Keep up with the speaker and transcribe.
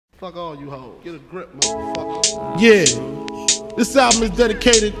Fuck all you hoes. Get a grip, motherfucker. Yeah. This album is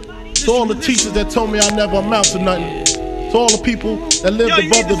dedicated to all the teachers that told me I never amount to nothing. To all the people that lived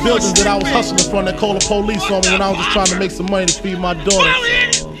above the buildings that I was hustling from that called the police on me when I was just trying to make some money to feed my daughter.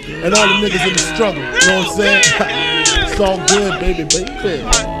 And all the niggas in the struggle, you know what I'm saying? It's all good, baby.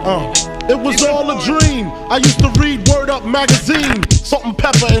 It was all a dream. I used to read Word Up magazine, Salt and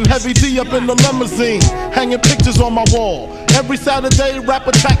Pepper and Heavy D up in the limousine, hanging pictures on my wall. Every Saturday, rap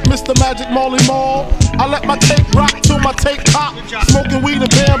attack Mr. Magic Marley Marl. I let my tape rock till my tape pop, smoking weed and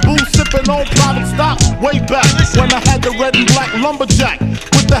bamboo, sipping on private stock. Way back when I had the red and black lumberjack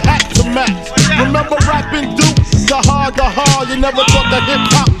with the hat to match. Remember rapping Duke? The hard, you never thought that hip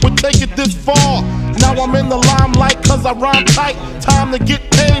hop would take it this far. Now I'm in the limelight cause I rhyme tight. Time to get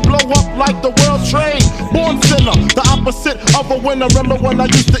paid, blow up like the world trade. Born sinner, the opposite of a winner. Remember when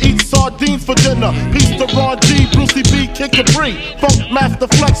I used to eat sardines for dinner? Peace to Ron G, Brucey B, Kid Capri, Funk Master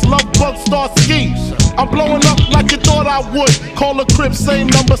Flex, Love Bug, Star Ski. I'm blowing up like you thought I would. Call a crib, same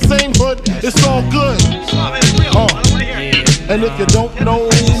number, same hood. It's all good. And if you don't know,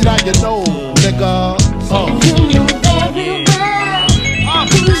 now you know, nigga. You know very well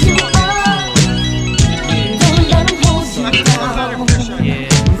who you are. Don't let them hold you down.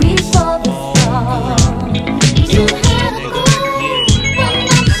 Reach for the stars. You had a goal when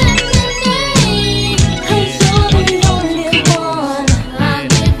nothing remained. 'Cause you're the only one.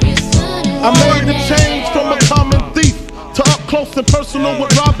 I made the change from a common thief to up close and personal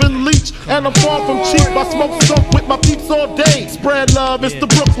with Robin Leach. And I'm far from cheap, I smoke soap with my peeps all day. Spread love, it's the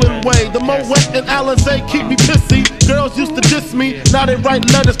Brooklyn way. The Moet and Alizé keep me pissy. Girls used to diss me, now they write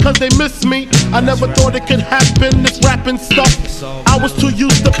letters cause they miss me. I never thought it could happen, this rapping stuff. I was too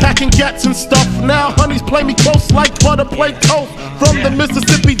used to packing gats and stuff. Now honeys play me close like butter play toast. From the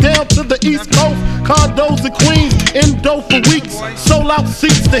Mississippi down to the East Coast, condos in Queens, indo for weeks. Sold out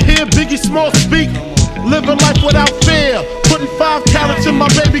seats to hear Biggie Small speak. Living life without fear, putting 5 carats in my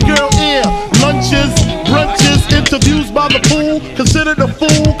baby girl ear. Lunches, brunches, interviews by the pool. Considered a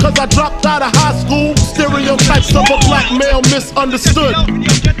fool cause I dropped out of high school. Stereotypes of a black male misunderstood,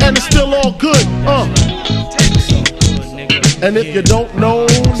 and it's still all good, And if you don't know,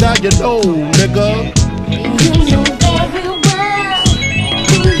 now you know, nigga. You know very well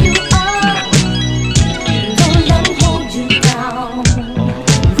who you are. Don't let them hold you down.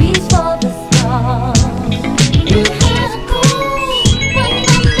 Reach for the stars. You had a goal when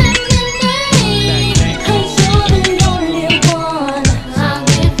nothing remained. 'Cause you're the only one. I'll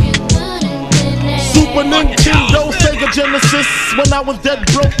give you good and Super Nintendo, Sega Genesis. When I was dead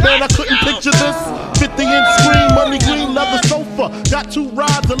broke, man, I couldn't picture this. 50-inch screen, money green, leather sofa. Got 2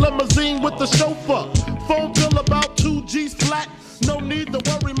 rides, a limousine with the chauffeur. Phone bill about 2 G's flat. No need to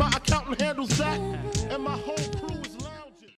worry, my accountant handles that. And my whole